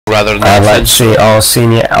rather than I'd like to see all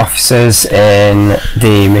senior officers in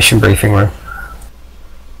the mission briefing room.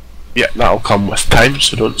 Yeah, that'll come with time,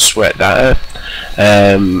 so don't sweat that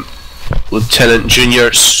out. Lieutenant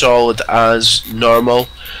Junior, solid as normal.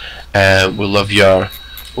 We love your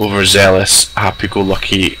overzealous,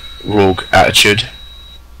 happy-go-lucky rogue attitude.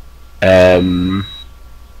 And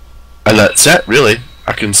that's it, really.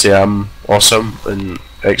 I can say I'm awesome, and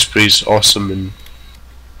X-Pre's awesome, and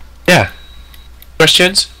yeah.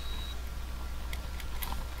 Questions?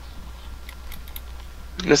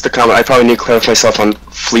 Just a comment, I probably need to clarify myself on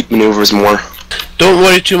fleet maneuvers more. Don't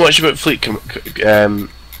worry too much about fleet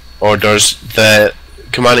orders. The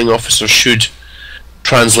commanding officer should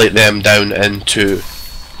translate them down into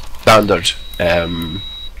standard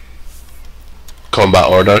combat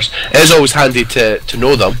orders. It is always handy to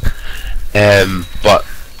know them, but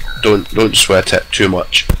don't sweat it too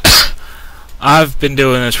much. I've been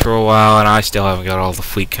doing this for a while and I still haven't got all the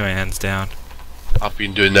fleet commands down. I've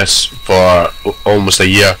been doing this for almost a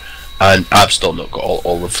year and I've still not got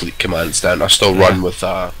all the fleet commands down. I still run with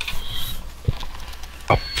a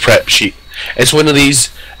prep sheet. It's one of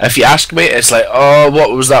these, if you ask me, it's like, oh,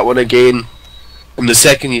 what was that one again? And the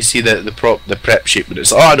second you see the prep sheet, but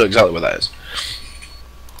it's, oh, I know exactly what that is.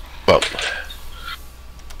 Well,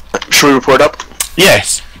 should we report up?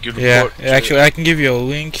 Yes. Yeah, actually, I can give you a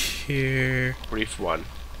link here. Brief one.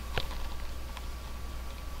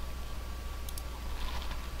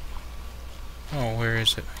 Oh, where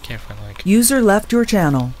is it? I can't find the link. User left your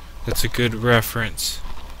channel. That's a good reference.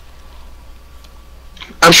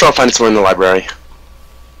 I'm sure I'll find it somewhere in the library.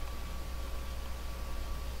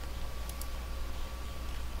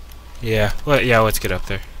 Yeah, let's get up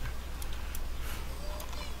there.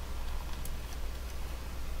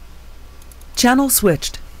 Channel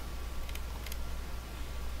switched.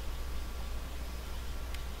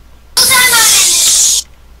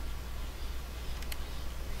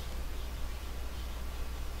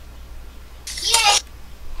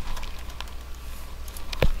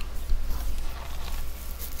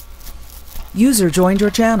 User joined your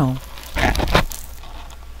channel.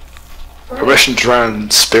 Permission to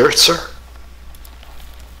run Spirit, sir?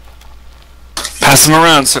 Pass them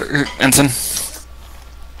around, sir, Ensign.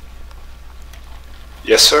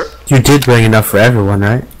 Yes, sir. You did bring enough for everyone,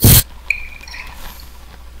 right?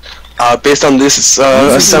 Based on this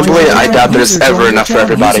assembly, I doubt there's ever enough for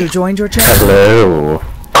everybody. User joined your channel. Hello.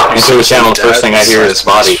 Enter the channel, first thing I hear is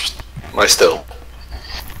body. My still.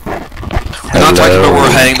 I'm not talking about where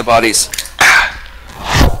we're hiding the bodies.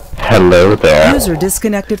 Hello there. User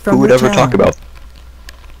disconnected from Who would your ever channel. talk about?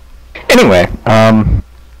 Anyway,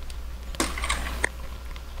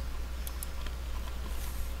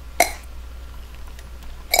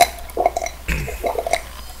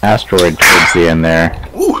 asteroid towards the end there.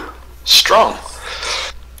 Ooh, strong.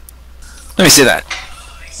 Let me see that.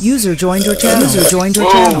 User joined your channel. User joined your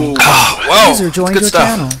channel. Oh, whoa. User joined Good your stuff.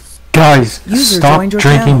 channel. Guys, User stop joined your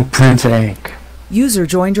drinking channel. Prince ink. User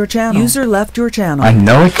joined your channel. User left your channel. I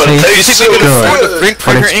know it But tastes Do you think we can afford to good, drink but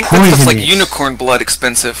printer it's ink? That's just like poisonous. unicorn blood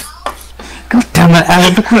expensive. God damn it,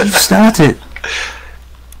 Alan, look what you started.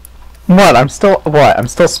 What? I'm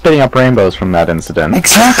still spitting up rainbows from that incident.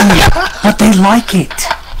 Exactly, but they like it.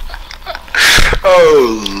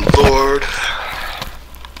 Oh, Lord.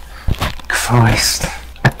 Christ.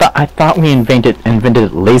 I thought we invented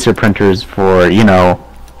laser printers for, you know,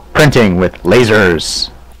 printing with lasers.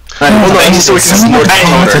 Hold on, so we can Some of support the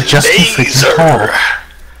parts are Taylor. just too freaking tall.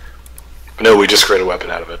 No, we just create a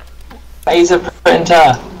weapon out of it. Laser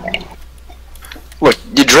printer. Look,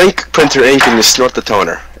 you drink printer ink and you snort the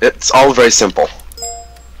toner. It's all very simple.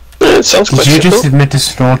 It sounds quite Did you simple. just admit to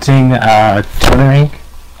snorting toner ink?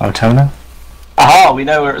 Oh, toner? Aha, we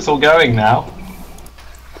know where it's all going now.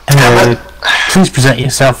 Please present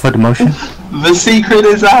yourself for the motion. The secret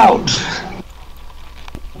is out.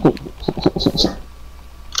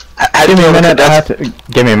 Give me a minute.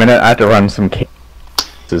 I have to run some cables,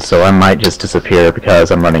 so I might just disappear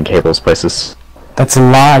because I'm running cables places. That's a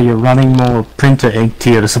lie. You're running more printer ink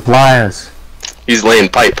to your suppliers. He's laying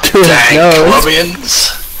pipe. Dang, Colombians.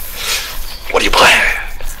 What do you plan?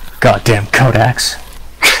 Goddamn Kodaks.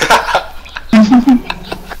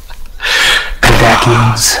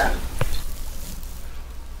 Kodakians.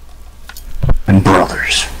 And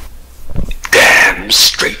brothers. Damn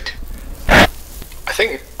straight. I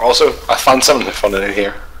think also I found something funny in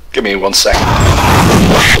here. Give me 1 second.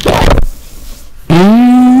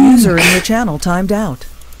 User in your channel timed out.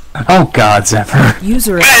 Oh God, Zephyr.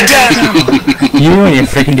 User in your channel. You and your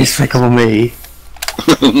freaking despicable me.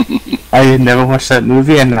 I never watched that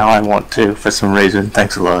movie and now I want to for some reason.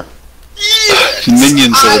 Thanks a lot.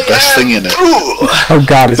 Minions are the best thing in it. Oh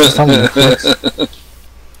god, is this something that works?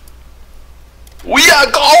 We are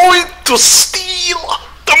going to steal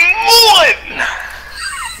the moon!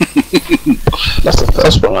 That's the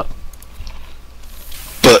first one.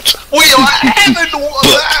 But we are having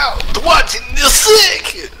one out watching the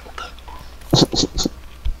second.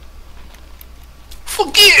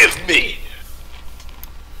 Forgive me.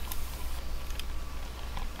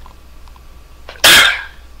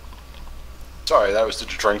 Sorry, that was the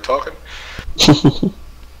drink talking.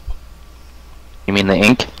 You mean the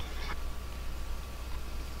ink?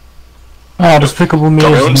 Oh, Despicable Me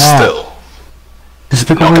Coming is on not. still.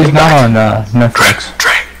 Despicable Me is not on Netflix.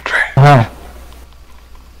 Drink. Oh.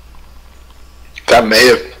 That may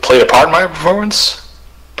have played a part in my performance,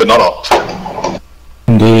 but not all.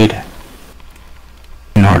 Indeed.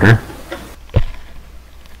 In order.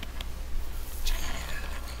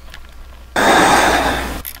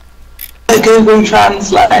 Google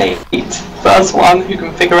Translate. First one who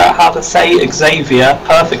can figure out how to say Xavier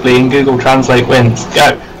perfectly in Google Translate wins.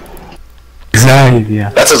 Go.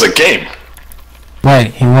 Xavier. That's as a game.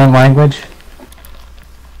 Wait, in what language?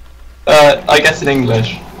 I guess in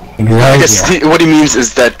English. I guess Xavier. what he means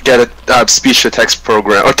is that get a speech-to-text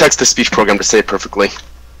program, or text-to-speech program to say it perfectly.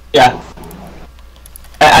 Yeah.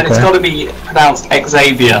 And it's Okay. got to be pronounced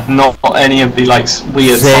Xavier, not any of the like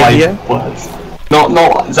weird Xavier? side words.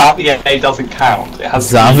 Not Xavier doesn't count. It has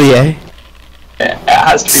Xavier? it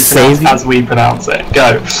has to be pronounced Xavier? as we pronounce it.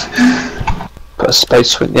 Go. Put a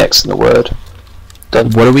space between the X and the word.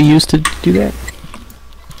 What do we use to do that?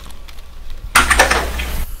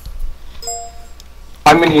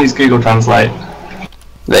 I'm going to use Google Translate.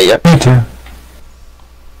 There you go. Me too.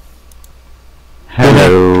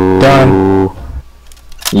 Hello. Done.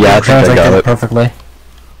 Yeah, I think I got it. perfectly.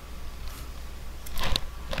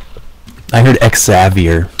 I heard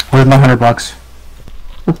Xavier. Where's my $100?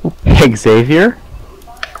 Xavier?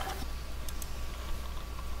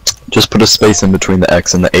 Just put a space in between the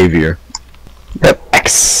X and the Avier. Yep.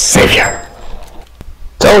 Xavier.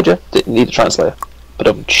 Told you. Didn't need a translator.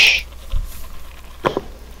 But shh.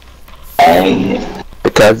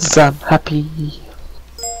 Because I'm happy.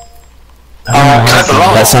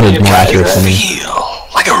 That sounded more accurate for me. Feel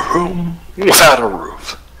like a room without a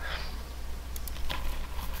roof.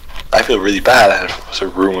 I feel really bad that it was a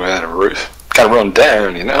room without a roof. Kind of run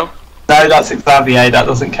down, you know? No, that's Xavier. That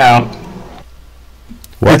doesn't count.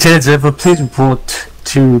 Lieutenant Zipper, please report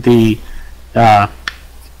to the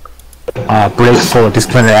break for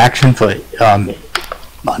disciplinary action for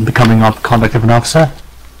unbecoming of conduct of an officer.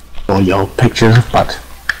 Or your pictures, but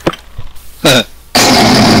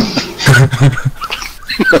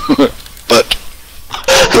But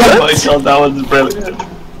Oh my god, that one's brilliant.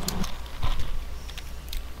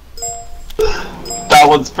 That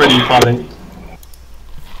one's pretty funny.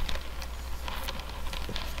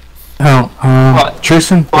 oh,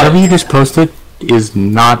 Tristan, whatever you just posted is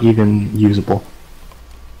not even usable.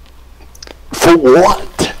 For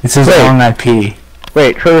what? It says Wait. wrong IP.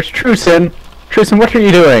 Wait, Trusin, what are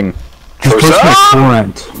you doing? Just posted a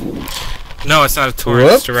torrent. No, it's not a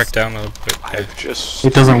torrent. It's direct download. But I've just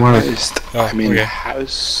It doesn't work. realized Oh, I'm in okay. the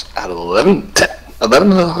house at 11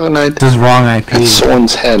 o'clock at night. It says wrong IP. And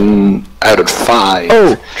someone's heading out at 5.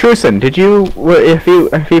 Oh, Trusin, did you? If you've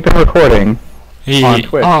been recording on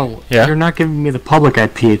Twitch? Oh, Yeah? you're not giving me the public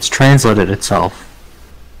IP. It's translated itself.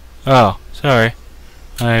 Oh, sorry.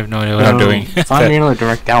 I have no idea what I'm doing. Find me another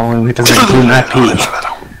direct download that doesn't include an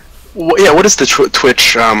IP. Yeah, what is the Twitch,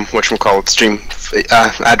 whatchamacallit, stream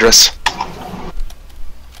address?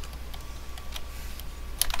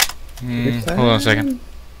 Hold on a second.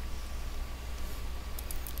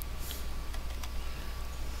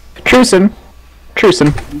 Trusin.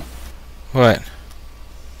 What?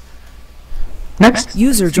 Next.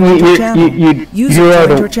 User joined your channel. User are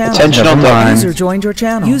joined the- your channel. Attention on deck. User joined your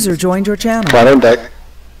channel. User joined your channel. Right on deck.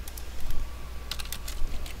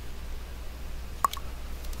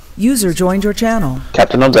 User joined your channel.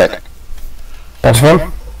 Captain on deck. That's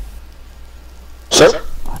one. Sir?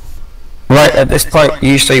 Right, at this point,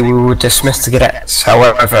 usually we would dismiss the cadets.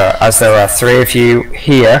 However, as there are 3 of you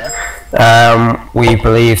here, we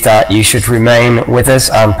believe that you should remain with us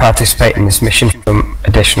and participate in this mission for some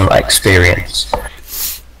additional experience.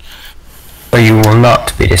 So you will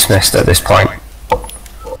not be dismissed at this point.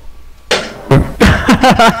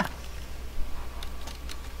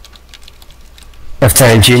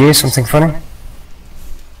 Lieutenant Junior, something funny?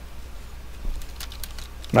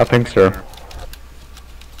 Nothing, sir.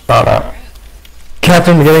 About that.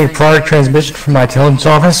 Captain, we're getting a prior transmission from my intelligence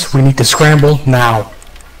office. We need to scramble now.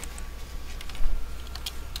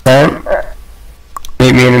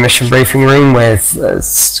 Meet me be in a mission briefing room with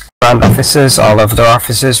command officers. All of the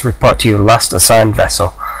officers report to your last assigned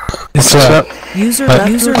vessel. User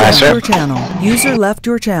left your channel. User left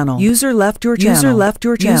your channel. User left your channel. User left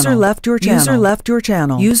your channel. User left your channel. User left your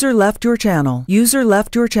channel. User left your channel. User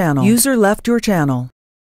left your channel. User left your channel.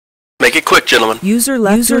 Make it quick, gentlemen. User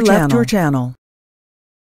left your channel.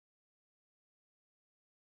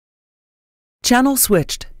 Channel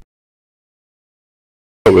switched.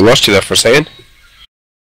 Oh, we lost you there for a second.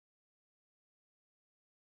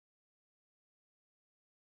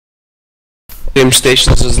 Same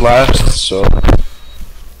stations as last, so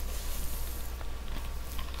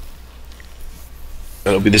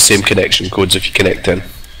it'll be the same connection codes if you connect in.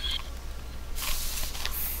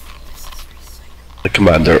 The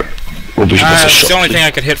commander will be with us It's the shortly. only thing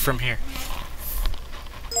I could hit from here.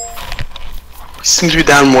 Seems to be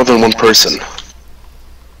down more than one person.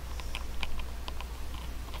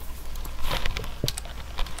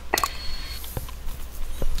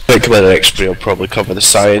 Right, Commander X-Ray will probably cover the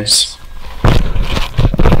science.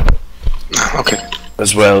 Okay.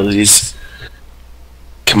 As well as his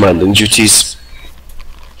commanding duties.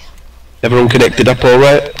 Everyone connected up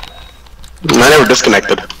alright? I never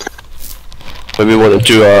disconnected. Maybe we want to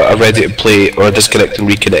do a ready to play or a disconnect and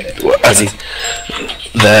reconnect. As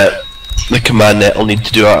the command net will need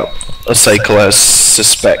to do a cycle, I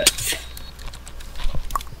suspect.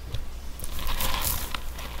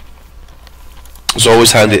 It's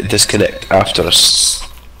always handy to disconnect after a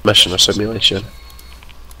mission or simulation.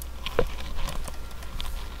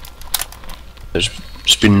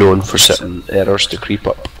 It's been known for certain errors to creep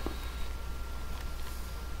up.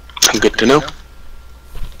 Good to know.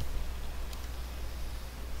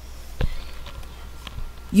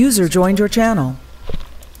 User joined your channel.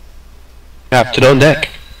 Captain on deck.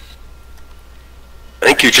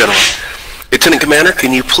 Thank you, gentlemen. Lieutenant Commander,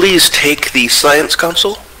 can you please take the science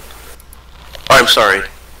console? Oh, I'm sorry.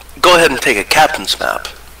 Go ahead and take a captain's map,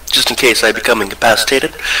 just in case I become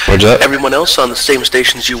incapacitated. Roger that. Everyone else on the same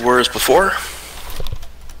stations you were as before.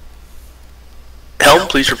 Helm,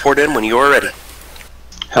 please report in when you are ready.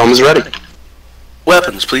 Helm is ready.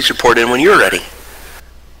 Weapons, please report in when you're ready.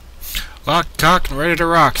 Locked, cocked, and ready to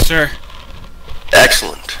rock, sir.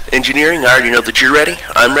 Excellent. Engineering, I already know that you're ready.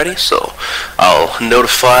 I'm ready, so I'll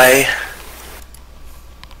notify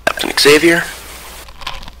Captain Xavier.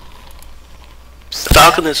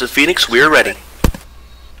 Falcon, this is Phoenix. We are ready.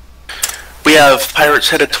 We have pirates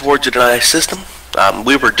headed towards the deny system.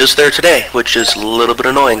 We were just there today, which is a little bit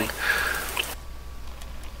annoying.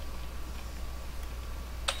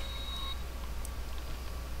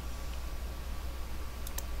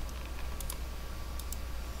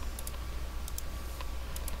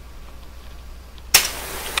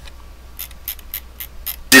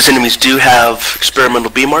 These enemies do have experimental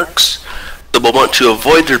B marks, so we'll want to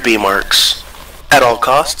avoid their B marks at all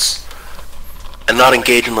costs, and not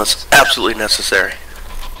engage unless absolutely necessary.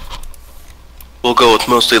 We'll go with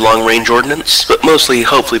mostly long-range ordnance, but mostly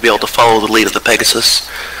hopefully be able to follow the lead of the Pegasus.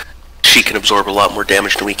 She can absorb a lot more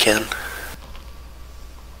damage than we can.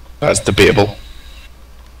 That's debatable.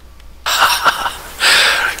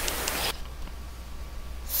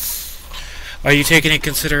 Are you taking into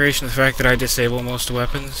consideration the fact that I disable most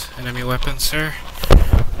weapons, enemy weapons, sir?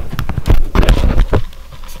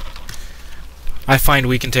 I find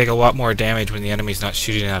we can take a lot more damage when the enemy's not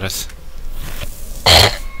shooting at us.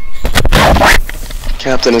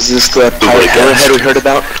 Captain, is this the pirate hammerhead we heard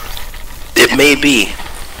about? It may be.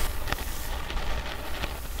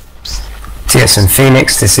 TSN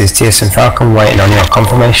Phoenix, this is TSN Falcon, waiting on your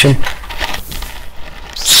confirmation.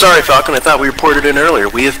 Sorry, Falcon, I thought we reported in earlier.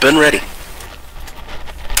 We have been ready.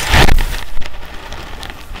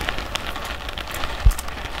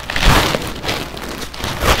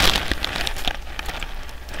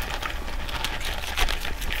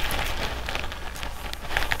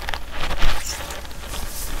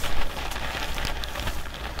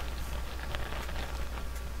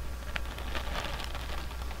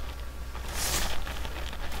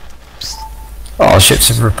 All ships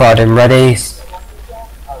have reported ready.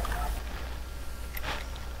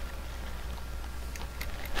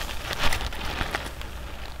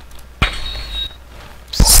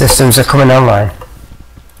 Systems are coming online.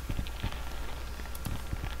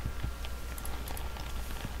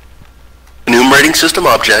 Enumerating system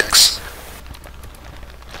objects.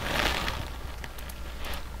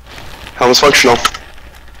 Helm is functional.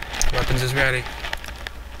 Weapons is ready.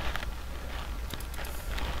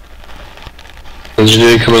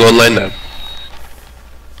 Engineering coming online now.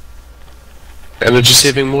 Energy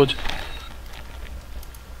saving mode.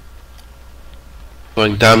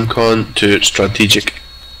 Going DAMCON to strategic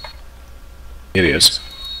areas.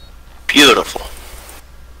 Beautiful.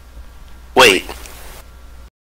 Wait.